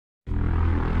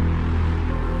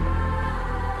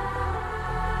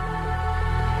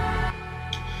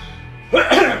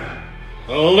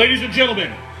Ladies and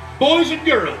gentlemen, boys and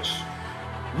girls,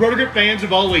 ROTO GRIP fans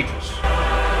of all ages.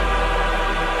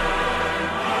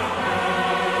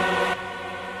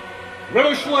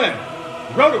 ROTO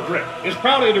Schlim, ROTO GRIP is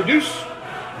proud to introduce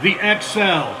the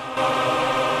X-CELL.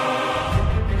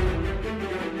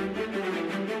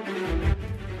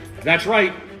 That's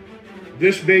right,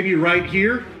 this baby right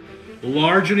here,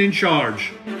 large and in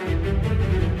charge.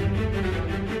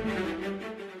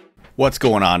 What's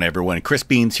going on, everyone? Chris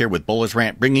Beans here with Bowler's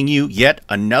Rant, bringing you yet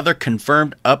another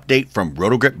confirmed update from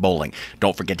ROTO GRIP Bowling.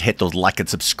 Don't forget to hit those like and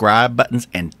subscribe buttons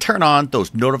and turn on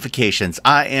those notifications.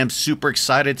 I am super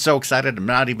excited, so excited I'm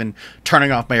not even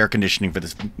turning off my air conditioning for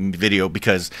this video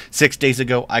because 6 days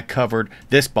ago I covered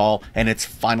this ball and it's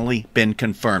finally been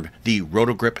confirmed. The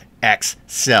ROTO GRIP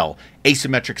X-CELL,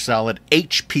 asymmetric solid,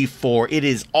 HP4. It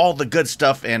is all the good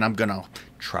stuff, and I'm gonna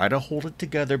try to hold it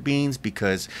together, Beans,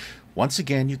 because once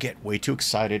again, you get way too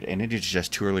excited, and it is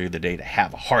just too early in the day to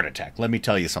have a heart attack. Let me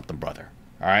tell you something, brother.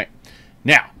 All right?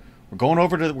 Now, we're going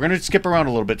to skip around a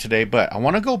little bit today, but I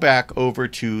want to go back over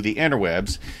to the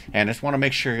interwebs, and I just want to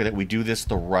make sure that we do this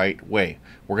the right way.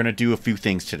 We're going to do a few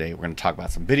things today. We're going to talk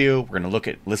about some video. We're going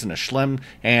to listen to Schlim,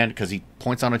 and because he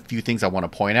points on a few things I want to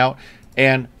point out.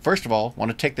 And first of all, I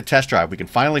want to take the test drive. We can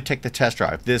finally take the test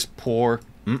drive. This poor,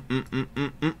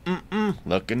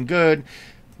 looking good.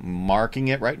 Marking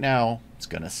it right now. It's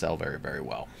going to sell very, very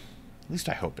well. At least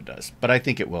I hope it does. But I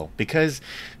think it will, because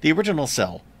the original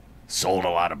cell sold a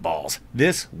lot of balls.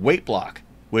 This weight block,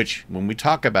 which when we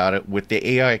talk about it with the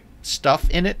AI stuff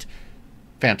in it,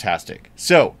 fantastic.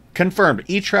 So confirmed,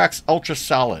 E-Trax Ultra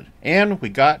Solid, and we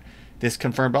got this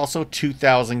confirmed also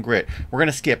 2000 grit. We're going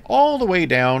to skip all the way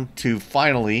down to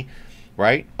finally,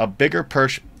 right, a bigger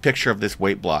picture of this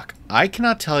weight block. I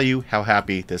cannot tell you how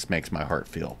happy this makes my heart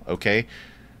feel. Okay.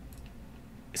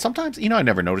 Sometimes, you know, I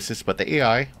never noticed this, but the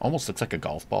AI almost looks like a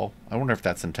golf ball. I wonder if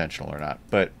that's intentional or not,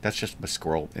 but that's just my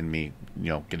squirrel in me, you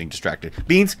know, getting distracted.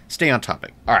 Beans, stay on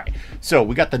topic. All right, so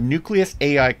we got the Nucleus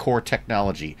AI core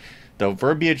technology. The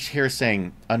verbiage here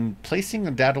saying, placing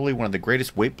undoubtedly one of the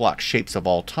greatest weight block shapes of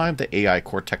all time, the AI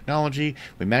core technology,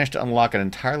 we managed to unlock an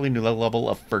entirely new level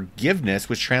of forgiveness,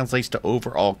 which translates to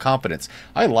overall confidence.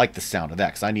 I like the sound of that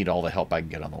because I need all the help I can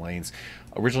get on the lanes.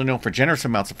 Originally known for generous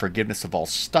amounts of forgiveness of all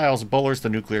styles of bowlers, the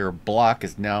nuclear block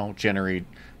is now generating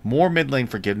more mid-lane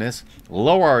forgiveness,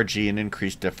 lower RG, and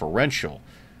increased differential.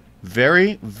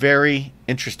 Very, very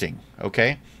interesting.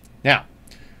 Okay, now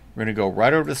we're going to go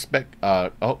right over to spec.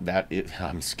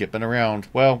 I'm skipping around.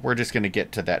 Well, we're just going to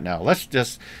get to that now. Let's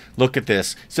just look at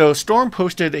this. So Storm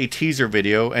posted a teaser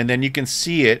video, and then you can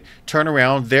see it turn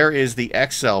around. There is the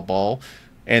X-CELL ball,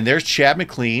 and there's Chad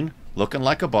McLean looking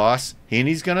like a boss, and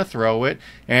he's going to throw it,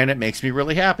 and it makes me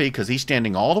really happy because he's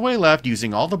standing all the way left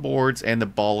using all the boards, and the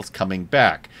ball is coming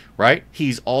back, right?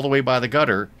 He's all the way by the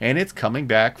gutter, and it's coming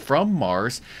back from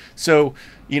Mars. So,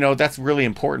 you know, that's really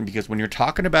important because when you're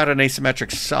talking about an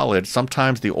asymmetric solid,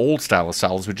 sometimes the old style of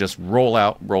solids would just roll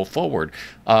out, roll forward.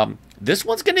 This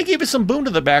one's going to give you some boom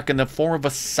to the back in the form of a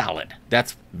solid.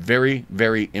 That's very,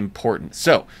 very important.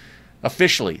 So,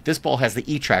 officially, this ball has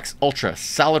the E-Trax Ultra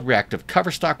Solid Reactive cover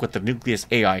stock with the Nucleus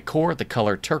AI core, the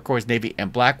color turquoise, navy,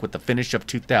 and black with the finish of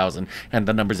 2000, and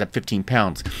the numbers at 15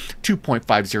 pounds.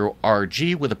 2.50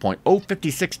 RG with a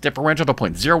 .056 differential to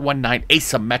 .019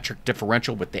 asymmetric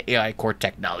differential with the AI core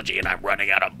technology, and I'm running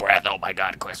out of breath. Oh my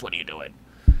God, Chris, what are you doing?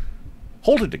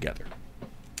 Hold it together.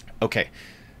 Okay,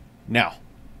 now,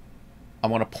 I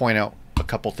want to point out a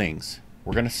couple things.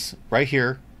 We're going to, right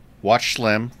here, watch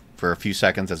Schlim for a few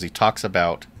seconds as he talks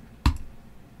about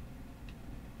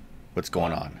what's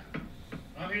going on.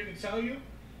 I'm here to tell you,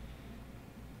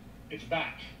 it's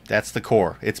back. That's the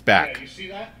core. It's back. Yeah, you see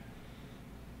that?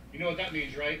 You know what that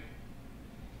means, right?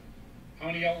 How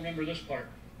many of y'all remember this part?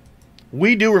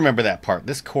 We do remember that part.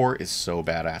 This core is so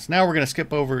badass. Now we're going to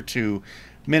skip over to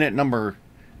minute number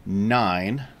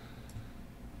 9.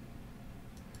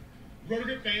 ROTO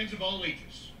GRIP fans of all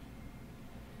ages.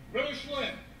 ROTO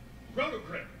Schlim, ROTO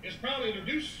GRIP is proud to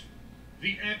introduce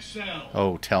the X-CELL.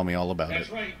 Oh, tell me all about it. That's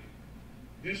right.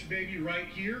 This baby right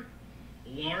here,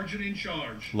 large and in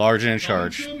charge. Large and in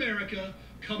charge. Coming to America,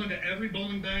 coming to every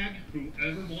bowling bag,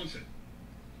 whoever wants it.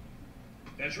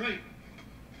 That's right.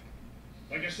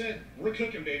 Like I said, we're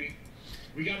cooking, baby.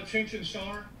 We got a tension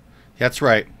star. That's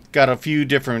right. Got a few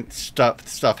different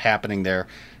stuff happening there.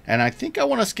 And I think I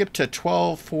want to skip to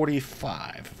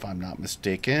 12:45, if I'm not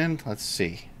mistaken. Let's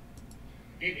see.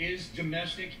 It is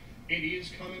domestic. It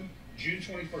is coming June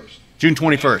 21st. June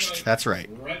 21st. That's right.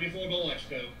 Right before Bowl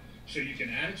Expo. So you can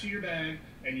add it to your bag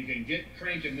and you can get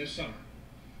cranking this summer.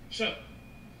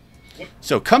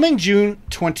 So coming June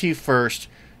 21st,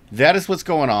 that is what's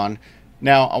going on.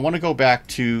 Now, I want to go back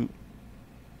to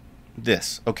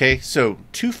this, okay? So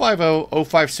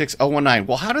 250-056-019.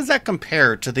 Well, how does that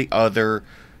compare to the other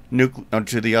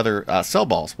cell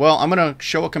balls? Well, I'm going to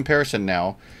show a comparison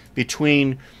now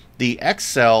between the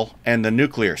X-CELL and the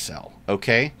nuclear cell,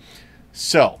 okay?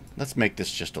 So let's make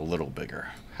this just a little bigger.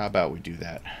 How about we do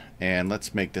that? And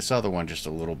let's make this other one just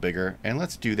a little bigger, and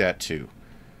let's do that too.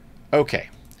 Okay.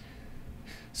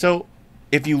 So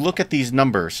if you look at these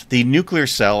numbers, the nuclear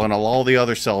cell and all the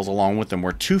other cells along with them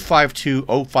were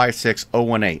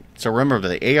 252-056-018. So remember,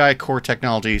 the AI core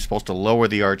technology is supposed to lower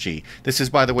the RG. This is,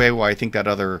 by the way, why I think that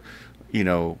other,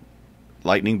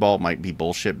 lightning bolt might be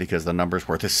bullshit, because the numbers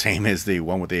were the same as the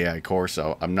one with the AI core,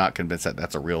 so I'm not convinced that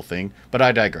that's a real thing, but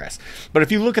I digress. But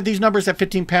if you look at these numbers at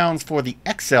 15 pounds for the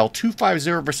X-CELL,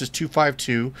 250 versus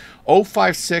 252,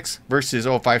 056 versus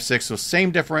 056, so same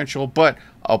differential, but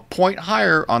a point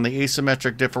higher on the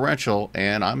asymmetric differential,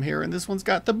 and I'm hearing this one's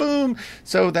got the boom,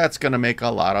 so that's going to make a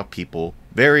lot of people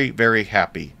very, very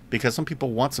happy, because some people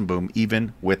want some boom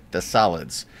even with the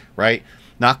solids, right?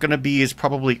 Not going to be as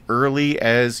probably early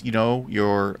as, your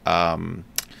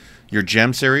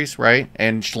gem series, right?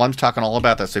 And Schlem's talking all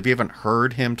about that. So if you haven't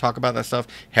heard him talk about that stuff,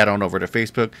 head on over to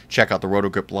Facebook. Check out the ROTO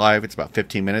GRIP Live. It's about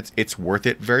 15 minutes. It's worth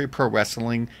it. Very pro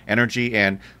wrestling energy.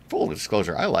 And full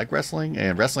disclosure, I like wrestling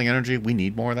and wrestling energy. We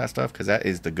need more of that stuff, because that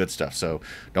is the good stuff. So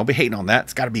don't be hating on that.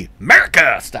 It's got to be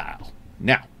America style.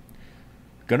 Now,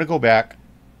 going to go back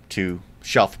to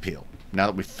shelf appeal now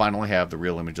that we finally have the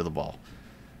real image of the ball.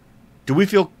 Do we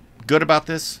feel good about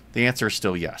this? The answer is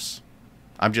still yes.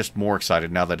 I'm just more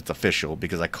excited now that it's official,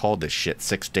 because I called this shit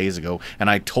 6 days ago, and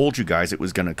I told you guys it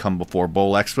was going to come before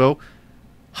Bowl Expo.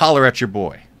 Holler at your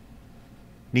boy.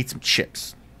 Need some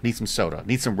chips. Need some soda.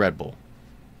 Need some Red Bull.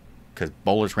 Because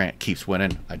Bowler's Rant keeps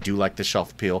winning. I do like the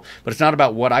shelf appeal. But it's not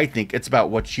about what I think. It's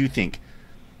about what you think.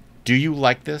 Do you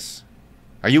like this?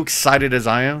 Are you excited as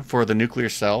I am for the nuclear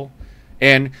cell?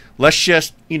 And let's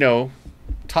just,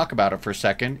 talk about it for a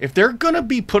second. If they're going to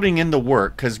be putting in the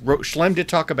work, because Schlem did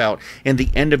talk about in the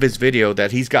end of his video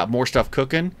that he's got more stuff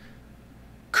cooking,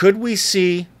 could we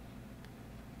see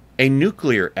a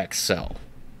nuclear X-CELL?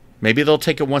 Maybe they'll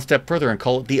take it one step further and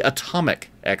call it the atomic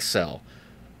X-CELL.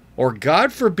 Or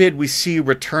God forbid we see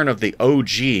return of the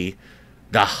OG,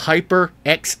 the Hyper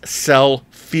X-CELL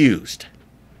Fused.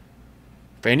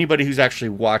 For anybody who's actually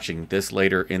watching this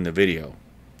later in the video,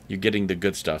 you're getting the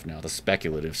good stuff now, the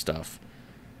speculative stuff.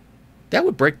 That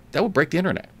would break the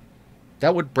internet.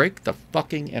 That would break the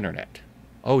fucking internet.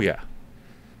 Oh yeah.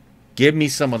 Give me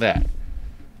some of that.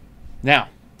 Now,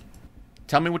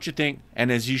 tell me what you think, and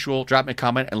as usual, drop me a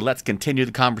comment and let's continue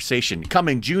the conversation.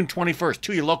 Coming June 21st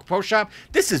to your local pro shop.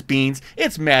 This is Beans.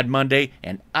 It's Mad Monday,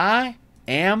 and I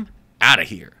am out of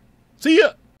here. See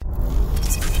ya.